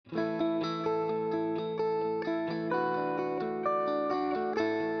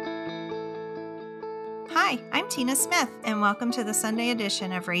Hi, I'm Tina Smith, and welcome to the Sunday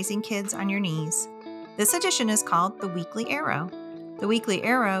edition of Raising Kids on Your Knees. This edition is called The Weekly Arrow. The Weekly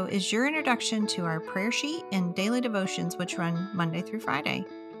Arrow is your introduction to our prayer sheet and daily devotions, which run Monday through Friday.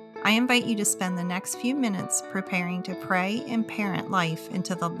 I invite you to spend the next few minutes preparing to pray and parent life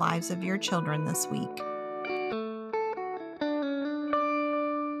into the lives of your children this week.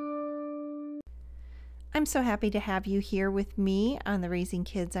 I'm so happy to have you here with me on the Raising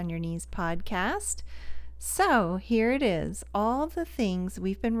Kids on Your Knees podcast. So here it is, all the things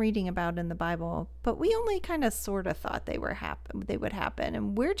we've been reading about in the Bible, but we only kind of sort of thought they would happen,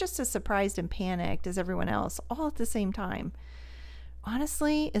 and we're just as surprised and panicked as everyone else, all at the same time.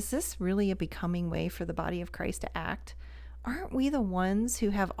 Honestly, is this really a becoming way for the body of Christ to act? Aren't we the ones who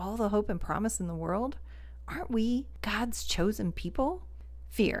have all the hope and promise in the world? Aren't we God's chosen people?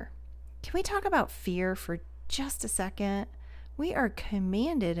 Fear. Can we talk about fear for just a second? We are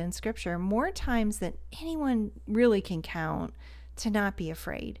commanded in Scripture more times than anyone really can count to not be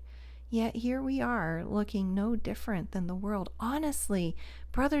afraid. Yet here we are looking no different than the world. Honestly,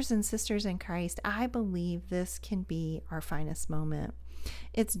 brothers and sisters in Christ, I believe this can be our finest moment.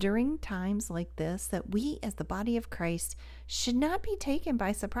 It's during times like this that we as the body of Christ should not be taken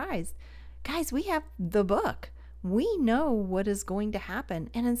by surprise. Guys, we have the book. We know what is going to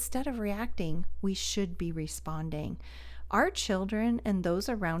happen, and instead of reacting, we should be responding. Our children and those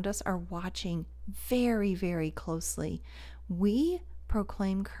around us are watching very, very closely. We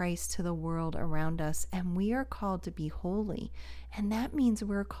proclaim Christ to the world around us, and we are called to be holy, and that means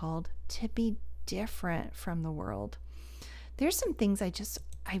we're called to be different from the world. There's some things I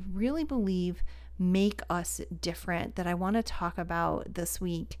really believe make us different that I want to talk about this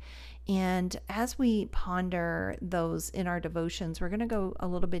week. And as we ponder those in our devotions, we're going to go a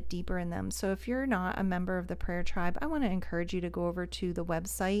little bit deeper in them. So if you're not a member of the prayer tribe, I want to encourage you to go over to the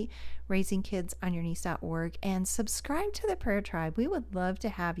website, raisingkidsonyourknees.org, and subscribe to the prayer tribe. We would love to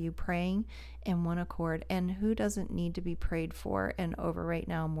have you praying in one accord. And who doesn't need to be prayed for and over right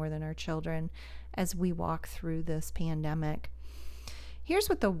now more than our children as we walk through this pandemic? Here's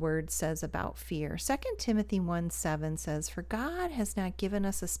what the word says about fear. 2 Timothy 1:7 says, "For God has not given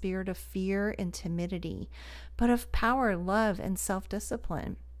us a spirit of fear and timidity, but of power, love, and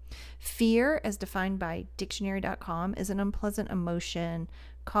self-discipline." Fear, as defined by dictionary.com, is an unpleasant emotion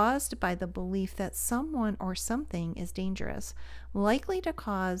caused by the belief that someone or something is dangerous, likely to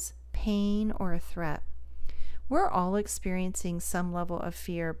cause pain or a threat. We're all experiencing some level of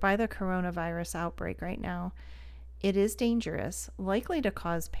fear by the coronavirus outbreak right now. It is dangerous, likely to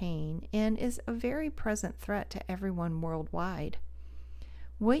cause pain, and is a very present threat to everyone worldwide.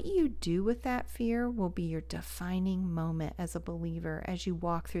 What you do with that fear will be your defining moment as a believer as you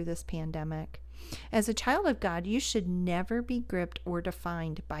walk through this pandemic. As a child of God, you should never be gripped or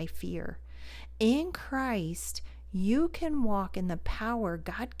defined by fear. In Christ, you can walk in the power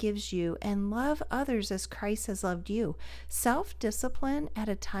God gives you and love others as Christ has loved you. Self-discipline at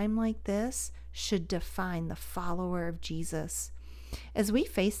a time like this should define the follower of Jesus. As we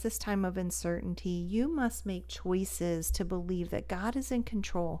face this time of uncertainty, you must make choices to believe that God is in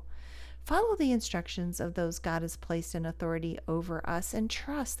control. Follow the instructions of those God has placed in authority over us and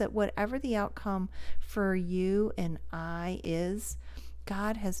trust that whatever the outcome for you and I is,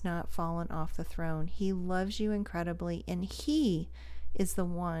 God has not fallen off the throne. He loves you incredibly, and He is the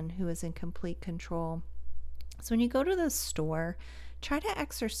one who is in complete control. So when you go to the store, try to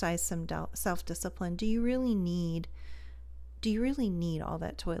exercise some self-discipline. Do you really need all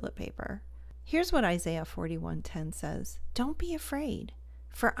that toilet paper? Here's what Isaiah 41:10 says. "Don't be afraid,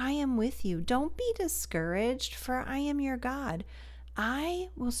 for I am with you. Don't be discouraged, for I am your God.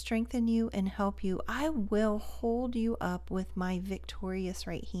 I will strengthen you and help you. I will hold you up with my victorious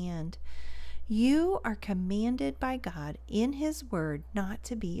right hand." You are commanded by God in His word not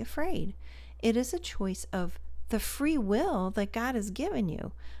to be afraid. It is a choice of the free will that God has given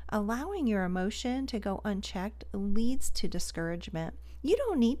you. Allowing your emotion to go unchecked leads to discouragement. You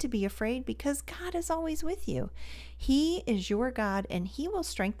don't need to be afraid because God is always with you. He is your God, and He will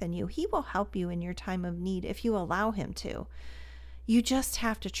strengthen you. He will help you in your time of need if you allow Him to. You just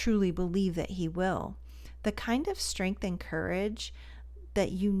have to truly believe that He will. The kind of strength and courage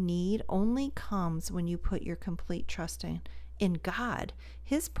that you need only comes when you put your complete trust in God.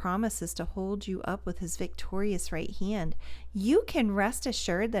 His promise is to hold you up with His victorious right hand. You can rest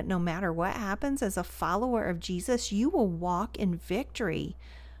assured that no matter what happens as a follower of Jesus, you will walk in victory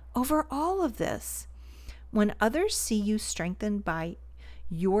over all of this. When others see you strengthened by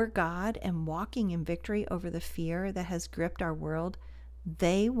your God and walking in victory over the fear that has gripped our world,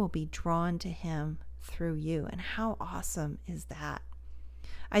 they will be drawn to Him through you. And how awesome is that?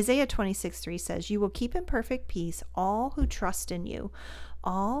 Isaiah 26:3 says, "You will keep in perfect peace all who trust in you,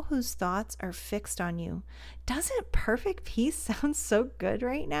 all whose thoughts are fixed on you." Doesn't perfect peace sound so good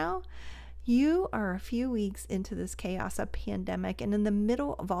right now? You are a few weeks into this chaos of pandemic, and in the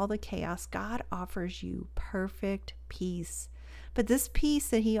middle of all the chaos, God offers you perfect peace. But this peace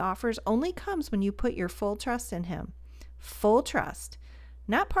that he offers only comes when you put your full trust in him. Full trust,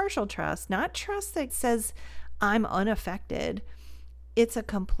 not partial trust, not trust that says, I'm unaffected. It's a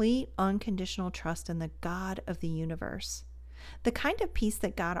complete, unconditional trust in the God of the universe. The kind of peace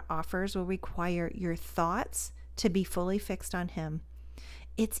that God offers will require your thoughts to be fully fixed on him.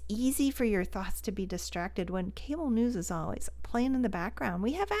 It's easy for your thoughts to be distracted when cable news is always playing in the background.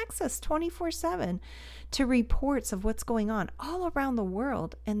 We have access 24/7 to reports of what's going on all around the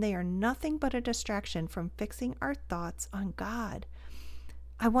world, and they are nothing but a distraction from fixing our thoughts on God.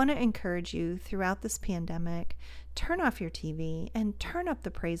 I want to encourage you throughout this pandemic, turn off your TV and turn up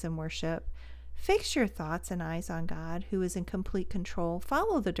the praise and worship. Fix your thoughts and eyes on God, who is in complete control.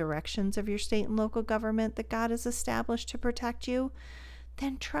 Follow the directions of your state and local government that God has established to protect you.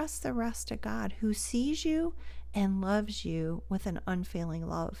 Then trust the rest to God, who sees you and loves you with an unfailing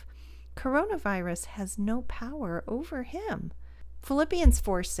love. Coronavirus has no power over him. Philippians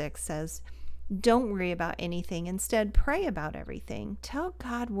 4:6 says, "Don't worry about anything. Instead, pray about everything. Tell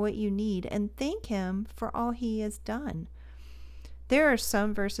God what you need and thank him for all he has done." There are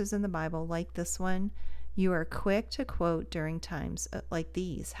some verses in the Bible like this one you are quick to quote during times like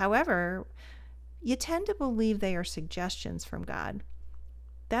these. However, you tend to believe they are suggestions from God.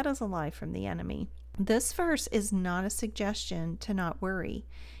 That is a lie from the enemy. This verse is not a suggestion to not worry.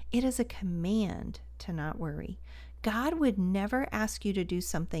 It is a command to not worry. God would never ask you to do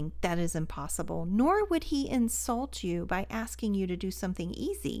something that is impossible, nor would he insult you by asking you to do something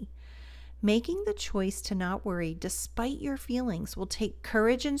easy. Making the choice to not worry despite your feelings will take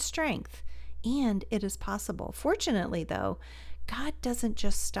courage and strength, and it is possible. Fortunately, though, God doesn't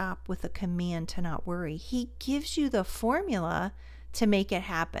just stop with a command to not worry. He gives you the formula to make it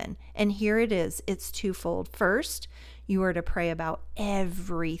happen. And here it is. It's twofold. First, you are to pray about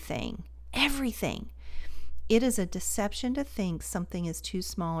everything. Everything. It is a deception to think something is too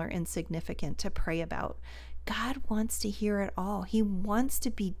small or insignificant to pray about. God wants to hear it all. He wants to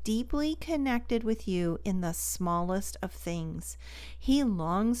be deeply connected with you in the smallest of things. He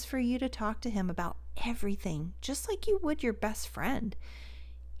longs for you to talk to him about everything, just like you would your best friend.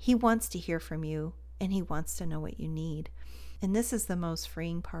 He wants to hear from you, and he wants to know what you need. And this is the most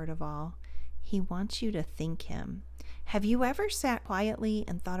freeing part of all. He wants you to thank him. Have you ever sat quietly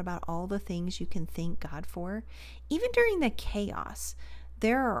and thought about all the things you can thank God for? Even during the chaos,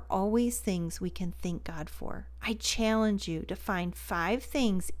 there are always things we can thank God for. I challenge you to find 5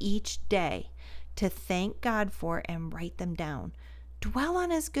 things each day to thank God for and write them down. Dwell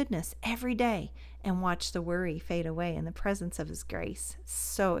on his goodness every day and watch the worry fade away in the presence of his grace.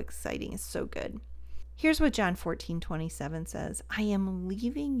 So exciting. It's so good. Here's what John 14:27 says. "I am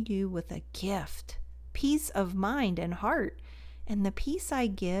leaving you with a gift, peace of mind and heart. And the peace I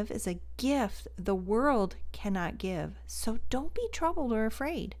give is a gift the world cannot give. So don't be troubled or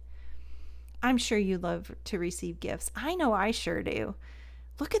afraid." I'm sure you love to receive gifts. I know I sure do.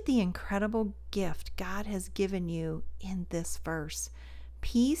 Look at the incredible gift God has given you in this verse.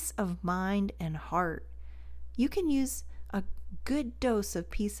 Peace of mind and heart. You can use a good dose of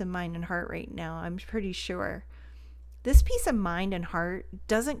peace of mind and heart right now, I'm pretty sure. This peace of mind and heart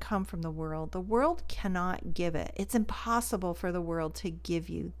doesn't come from the world. The world cannot give it. It's impossible for the world to give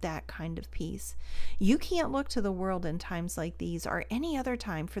you that kind of peace. You can't look to the world in times like these or any other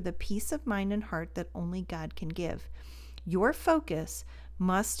time for the peace of mind and heart that only God can give. Your focus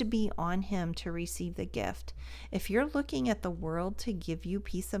must be on him to receive the gift. If you're looking at the world to give you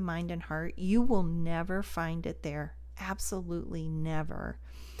peace of mind and heart, you will never find it there. Absolutely never.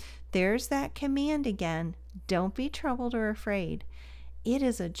 There's that command again. Don't be troubled or afraid. It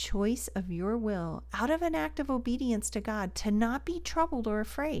is a choice of your will, out of an act of obedience to God, to not be troubled or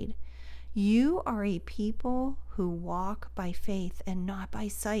afraid. You are a people who walk by faith and not by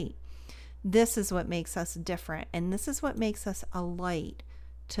sight. This is what makes us different, and this is what makes us a light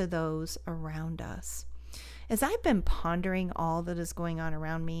to those around us. As I've been pondering all that is going on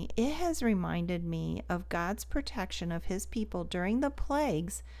around me, it has reminded me of God's protection of his people during the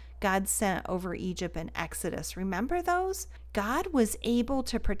plagues God sent over Egypt and Exodus. Remember those? God was able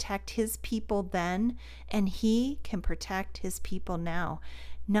to protect his people then, and he can protect his people now.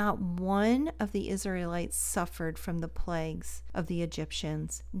 Not one of the Israelites suffered from the plagues of the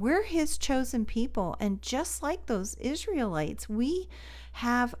Egyptians. We're his chosen people, and just like those Israelites, we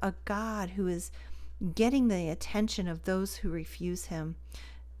have a God who is getting the attention of those who refuse him.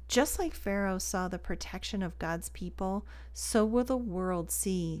 Just like Pharaoh saw the protection of God's people, so will the world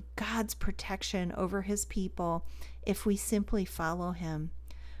see God's protection over his people if we simply follow him.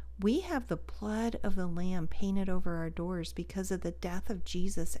 We have the blood of the Lamb painted over our doors because of the death of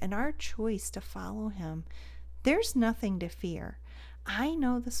Jesus and our choice to follow him. There's nothing to fear. I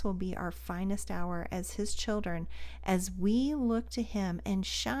know this will be our finest hour as his children as we look to him and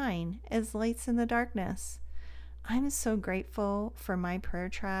shine as lights in the darkness. I'm so grateful for my prayer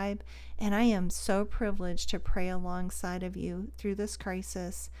tribe, and I am so privileged to pray alongside of you through this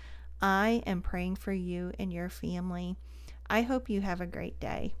crisis. I am praying for you and your family. I hope you have a great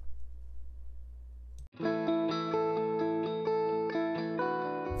day.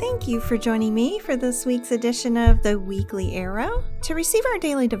 Thank you for joining me for this week's edition of the Weekly Arrow. To receive our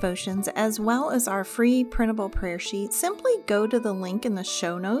daily devotions as well as our free printable prayer sheet, simply go to the link in the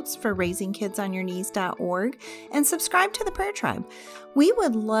show notes for raisingkidsonyourknees.org and subscribe to the Prayer Tribe. We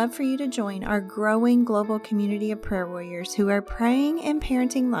would love for you to join our growing global community of prayer warriors who are praying and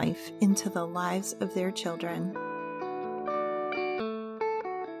parenting life into the lives of their children.